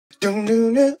Dun,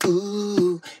 dun, dun,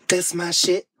 ooh, that's my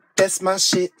shit. That's my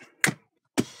shit.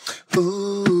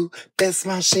 Ooh, that's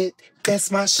my shit.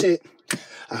 That's my shit.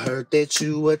 I heard that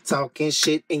you were talking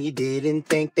shit and you didn't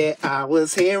think that I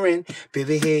was hearing.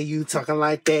 Baby, hear you talking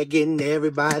like that, getting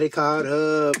everybody caught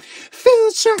up.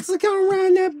 Field trucks are gonna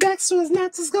run their back, so it's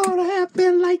not just gonna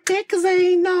happen like that, cause I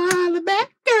ain't no holler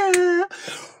back, girl.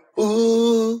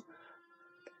 Ooh,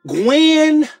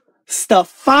 Gwen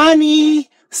Stefani.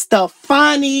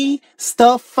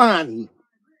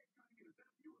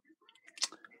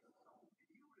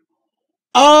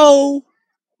 Oh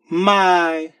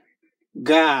my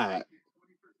God.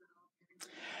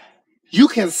 You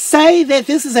can say that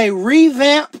this is a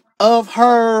revamp of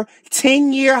her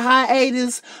 10-year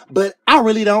hiatus, but I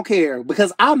really don't care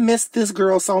because I miss this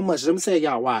girl so much. Let me tell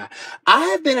y'all why. I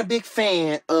have been a big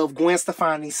fan of Gwen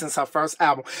Stefani since her first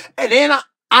album. And then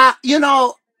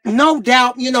no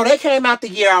doubt, they came out the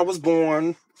year I was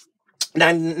born,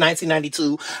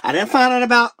 1992. I didn't find out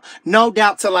about No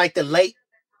Doubt till like the late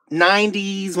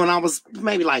 90s when I was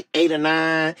maybe like 8 or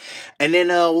 9. And then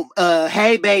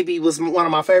Hey Baby was one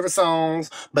of my favorite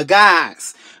songs. But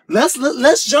guys,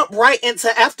 let's jump right into,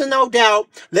 after No Doubt,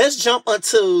 let's jump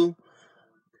into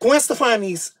Gwen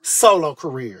Stefani's solo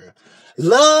career.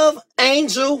 Love,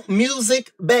 Angel,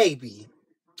 Music, Baby,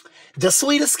 The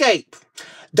Sweet Escape.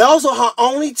 Those are her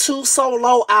only 2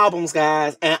 solo albums,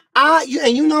 guys. And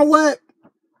you know what?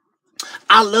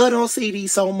 I love those CDs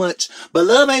so much. But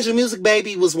Love, Angel, Music,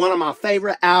 Baby was one of my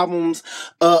favorite albums.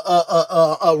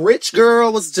 Rich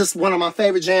Girl was just one of my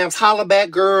favorite jams. Holla Back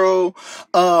Girl.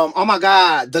 Oh my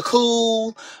God. The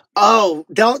Cool. Oh,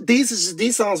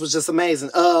 these songs was just amazing.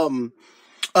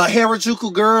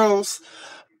 Harajuku Girls.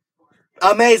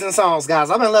 Amazing songs, guys.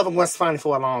 I've been loving Gwen Stefani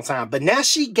for a long time. But now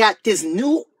she got this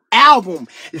new album.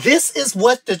 This is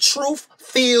what the truth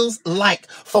feels like.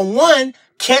 For one,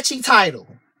 catchy title.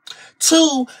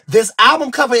 2, this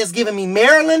album cover is giving me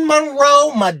Marilyn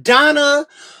Monroe, Madonna,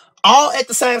 all at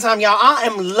the same time, y'all. I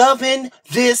am loving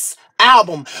this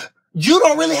album. You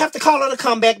don't really have to call it a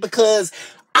comeback because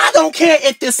I don't care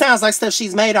if this sounds like stuff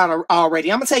she's made out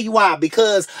already. I'm going to tell you why.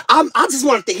 Because I just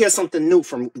wanted to hear something new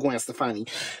from Gwen Stefani.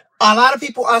 A lot of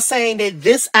people are saying that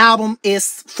this album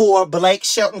is for Blake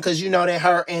Shelton because you know that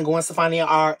her and Gwen Stefani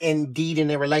are indeed in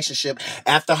a relationship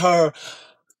after her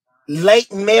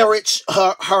late marriage,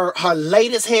 her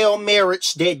latest hell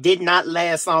marriage that did not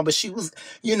last long, but she was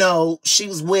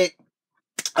with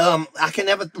I can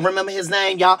never remember his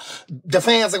name, y'all. The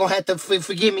fans are gonna have to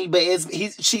forgive me, but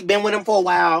she's been with him for a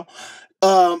while.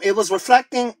 It was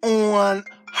reflecting on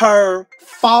her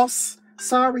false.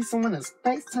 Sorry, someone is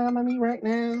FaceTiming me right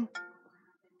now.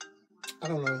 I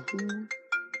don't know who.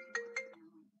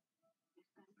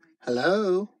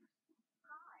 Hello.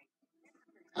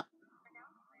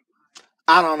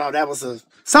 I don't know. That was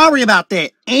sorry about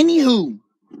that. Anywho.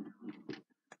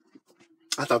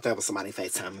 I thought that was somebody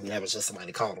FaceTiming me. That was just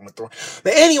somebody calling with.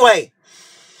 But anyway,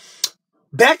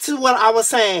 back to what I was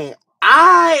saying.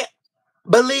 I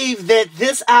believe that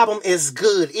this album is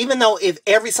good, even though if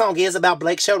every song is about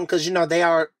Blake Shelton, because they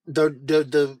are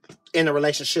the in a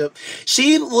relationship.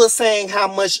 She was saying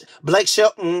how much Blake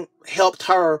Shelton helped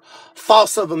her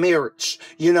foster a marriage.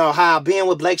 How being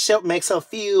with Blake Shelton makes her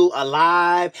feel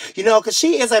alive. Because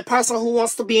she is a person who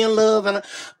wants to be in love, and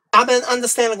I've been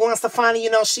understanding Gwen Stefani,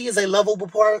 she is a lovable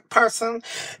person.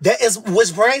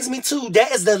 Which brings me to,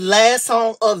 that is the last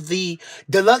song of the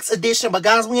deluxe edition. But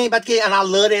guys, we ain't about to get, and I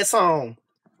love that song.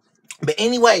 But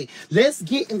anyway, let's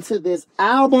get into this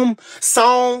album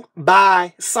song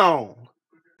by song.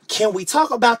 Can we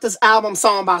talk about this album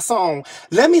song by song?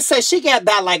 Let me say, she got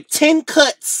about like 10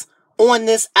 cuts on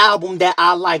this album that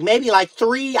I like. Maybe like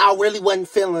 3 I really wasn't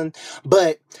feeling.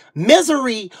 But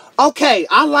Misery, okay,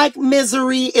 I like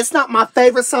Misery. It's not my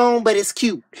favorite song, but it's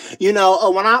cute.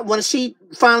 When she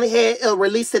finally had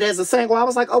released it as a single, I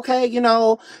was like, okay,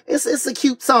 it's a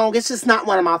cute song. It's just not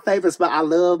one of my favorites, but I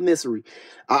love Misery.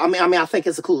 I think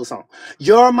it's a cool song.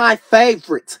 You're My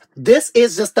Favorite. This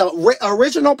is just the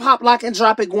original pop lock and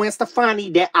drop it Gwen Stefani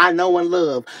that I know and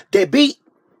love. The beat.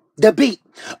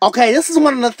 Okay, this is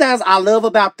one of the things I love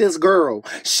about this girl.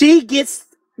 She gets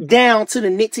down to the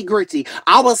nitty gritty.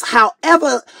 I was,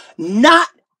 however, not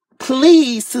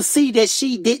pleased to see that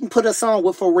she didn't put a song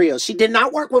with Pharrell. She did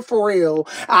not work with Pharrell.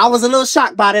 I was a little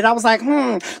shocked by it. I was like,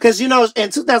 because in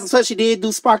 2012 she did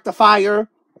do Spark the Fire.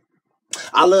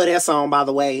 I love that song, by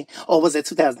the way. Or was it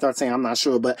 2013? I'm not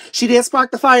sure, but she did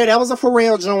 "Spark the Fire." That was a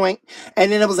Pharrell joint,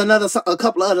 and then there was a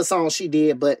couple of other songs she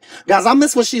did. But guys, I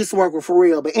miss when she used to work with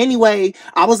Pharrell. But anyway,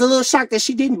 I was a little shocked that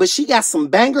she didn't. But she got some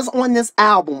bangers on this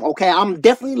album. Okay, I'm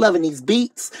definitely loving these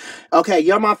beats. Okay,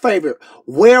 you're my favorite.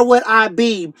 "Where Would I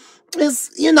Be?"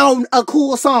 It's, you know, a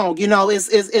cool song. You know,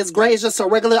 it's great. It's just a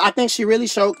regular. I think she really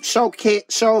showcased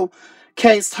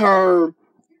her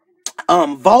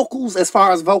vocals. As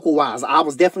far as vocal wise, I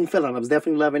was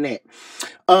definitely loving that.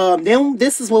 Then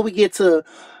this is where we get to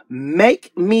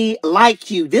 "Make Me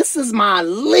Like You." This is my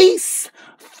least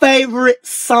favorite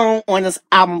song on this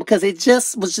album because it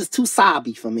just was just too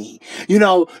sobby for me. You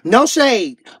know, no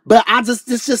shade, but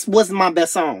this just wasn't my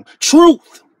best song.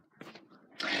 "Truth."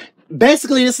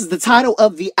 Basically, this is the title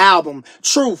of the album,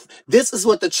 "Truth." This is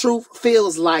what the truth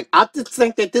feels like. I just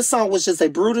think that this song was just a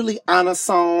brutally honest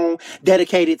song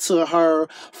dedicated to her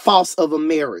loss of a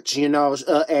marriage, you know,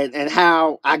 and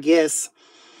how, I guess,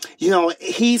 you know,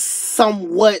 he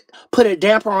somewhat put a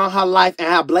damper on her life, and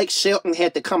how Blake Shelton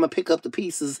had to come and pick up the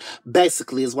pieces,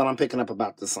 basically, is what I'm picking up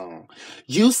about the song.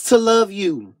 "Used to Love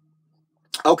You."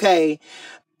 Okay.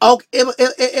 Oh, it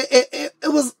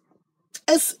was,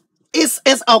 it's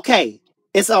it's okay.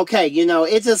 It's okay, you know.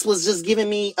 It just was just giving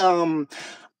me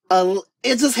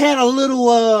it just had a little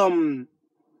oh,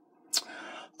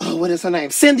 what is her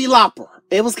name? Cyndi Lauper.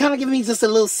 It was kind of giving me just a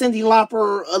little Cyndi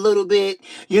Lauper, a little bit,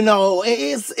 you know.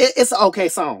 It's an okay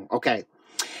song, okay.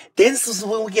 This is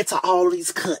when we get to all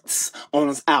these cuts on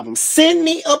this album. "Send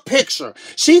Me a Picture."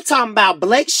 She talking about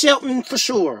Blake Shelton for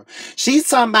sure. She's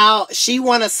talking about she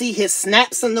want to see his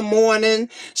snaps in the morning.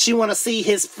 She want to see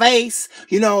his face,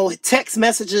 you know, text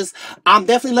messages. I'm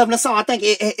definitely loving the song. I think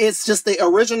it's just the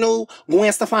original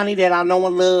Gwen Stefani that I know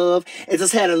and love. It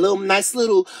just had a little nice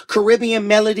little Caribbean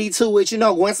melody to it. You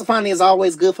know, Gwen Stefani is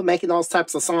always good for making those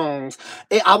types of songs.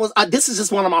 This is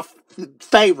just one of my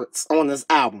favorites on this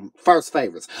album. First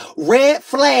favorites. "Red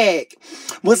Flag"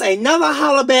 was another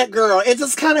hollaback girl. It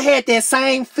just kind of had that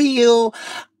same feel.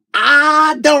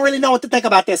 I don't really know what to think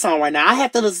about that song right now. I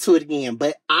have to listen to it again,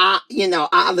 but I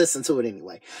listened to it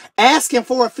anyway. "Asking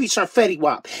For" featuring Fetty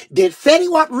Wap. Did Fetty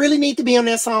Wap really need to be on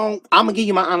that song? I'm gonna give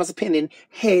you my honest opinion.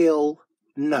 Hell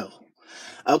no.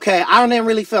 Okay, I don't even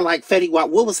really feel like Fetty Wap.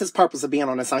 What was his purpose of being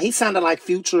on that song? He sounded like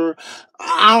Future.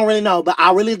 I don't really know, but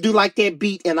I really do like that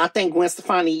beat, and I think Gwen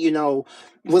Stefani, you know,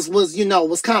 was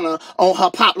kind of on her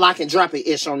pop, lock, and drop it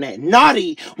ish on that.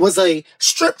 "Naughty" was a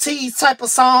striptease type of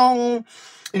song.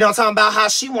 You know, talking about how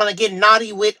she want to get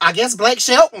naughty with, I guess, Blake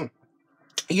Shelton.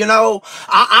 You know,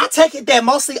 I take it that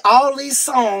mostly all these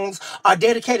songs are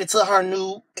dedicated to her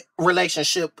new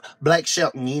relationship, Blake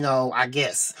Shelton, you know, I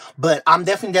guess. But I'm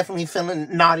definitely feeling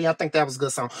 "Naughty." I think that was a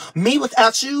good song. "Me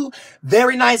Without You,"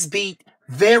 very nice beat.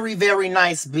 Very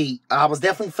nice beat. I was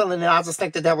definitely feeling it. I just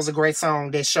think that that was a great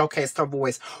song that showcased her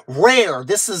voice. "Rare."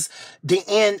 This is the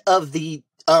end of the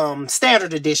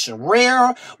standard edition.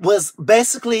 "Rare" was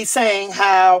basically saying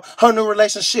how her new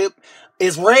relationship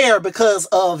is rare because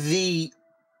of the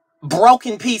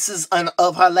broken pieces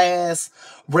of her last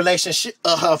relationship,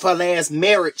 of her last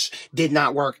marriage did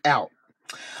not work out.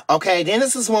 Okay, then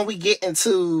this is when we get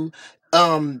into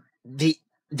the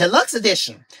deluxe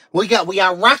edition. We got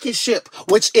 "Rocket Ship,"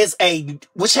 which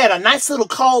had a nice little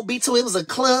cold beat to it. It was a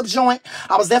club joint.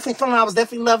 I was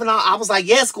definitely loving it. I was like,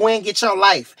 yes, Gwen, get your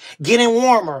life. "Getting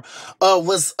Warmer"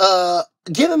 was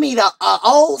giving me the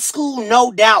old school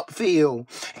No Doubt feel.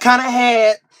 Kind of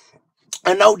had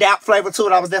a No Doubt flavor to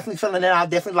it. I was definitely feeling it. I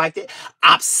definitely liked it.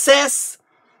 "Obsess"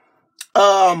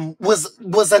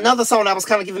 was another song that was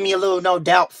kind of giving me a little No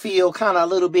Doubt feel, kind of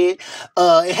a little bit.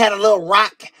 It had a little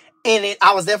rock in it.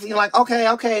 I was definitely like,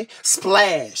 okay.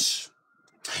 "Splash."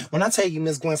 When I tell you,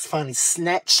 Miss Gwen Stefani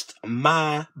snatched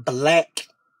my black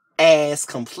ass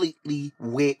completely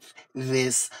with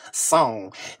this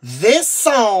song. This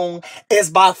song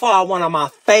is by far one of my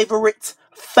favorite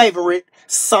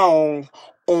songs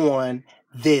on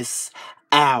this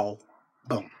album.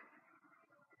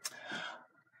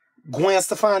 Gwen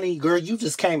Stefani, girl, you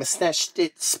just came and snatched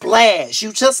it. Splash.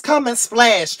 You just come and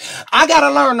splash. I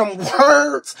gotta learn them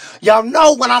words. Y'all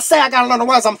know when I say I gotta learn the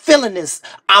words, I'm feeling this.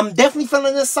 I'm definitely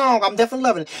feeling this song. I'm definitely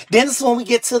loving it. Then this is when we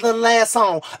get to the last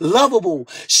song, "Lovable."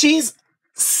 She's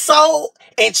so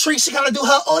intrigued. She gonna do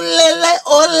her oh lele,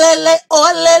 oh lele,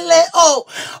 oh lele, oh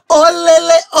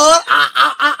lele,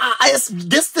 oh it's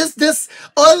this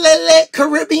oh lele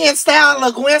Caribbean style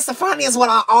of Gwen Stefani is what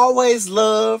I always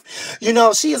love. You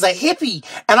know, she is a hippie,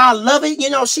 and I love it. You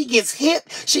know, she gets hip.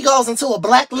 She goes into a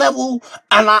black level,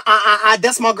 and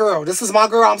that's my girl. This is my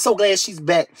girl. I'm so glad she's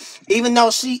back. Even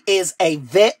though she is a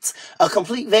vet, a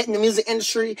complete vet in the music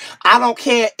industry, I don't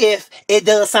care if it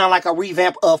does sound like a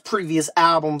revamp of previous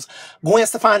albums. Gwen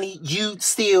Stefani, you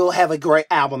still have a great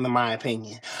album in my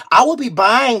opinion. I will be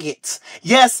buying it.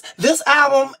 Yes, this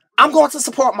album, I'm going to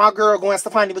support my girl Gwen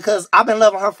Stefani because I've been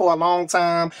loving her for a long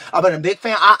time. I've been a big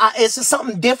fan. It's just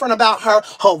something different about her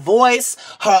voice,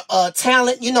 her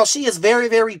talent. You know, she is very,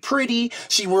 very pretty.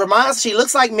 She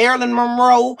looks like Marilyn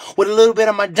Monroe with a little bit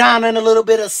of Madonna and a little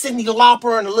bit of Cyndi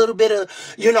Lauper and a little bit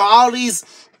of, you know, all these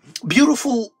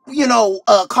beautiful, you know,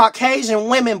 Caucasian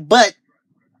women. But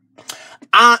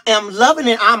I am loving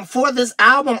it. I'm for this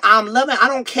album. I'm loving it. I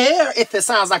don't care if it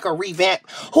sounds like a revamp.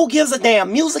 Who gives a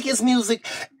damn? Music is music.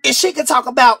 If she could talk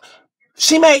about,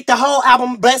 she made the whole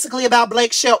album basically about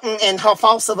Blake Shelton and her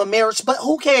faults of a marriage, but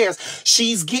who cares?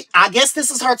 I guess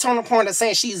this is her turning point of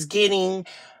saying she's getting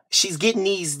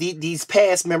these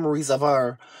past memories of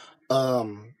her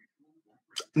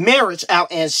marriage out,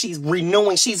 and she's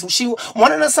renewing. She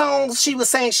one of the songs she was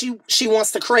saying she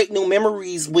wants to create new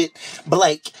memories with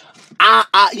Blake.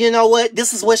 You know what?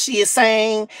 This is what she is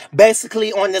saying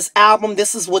basically on this album.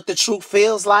 This is what the truth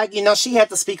feels like. You know, she had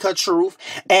to speak her truth,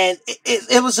 and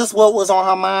it was just what was on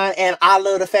her mind. And I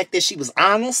love the fact that she was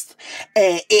honest,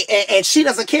 and she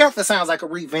doesn't care if it sounds like a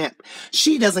revamp.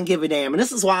 She doesn't give a damn, and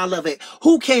this is why I love it.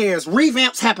 Who cares?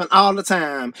 Revamps happen all the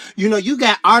time. You know, you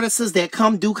got artists that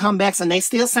do comebacks, and they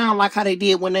still sound like how they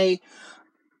did when they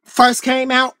first came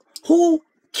out. Who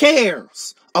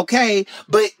cares? Okay,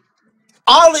 but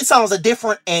all these songs are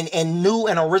different and new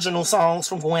and original songs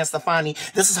from Gwen Stefani.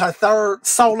 This is her third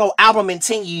solo album in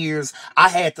 10 years. I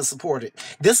had to support it.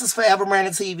 This is Forever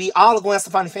Brandon TV. All the Gwen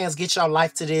Stefani fans, get your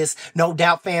life to this. No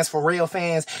Doubt fans, for real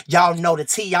fans, y'all know the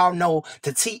tea. Y'all know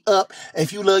the tea up.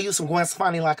 If you love you some Gwen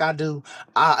Stefani like I do,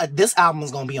 this album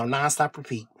is going to be on non-stop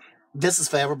repeat. This is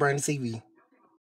Forever Brandon TV.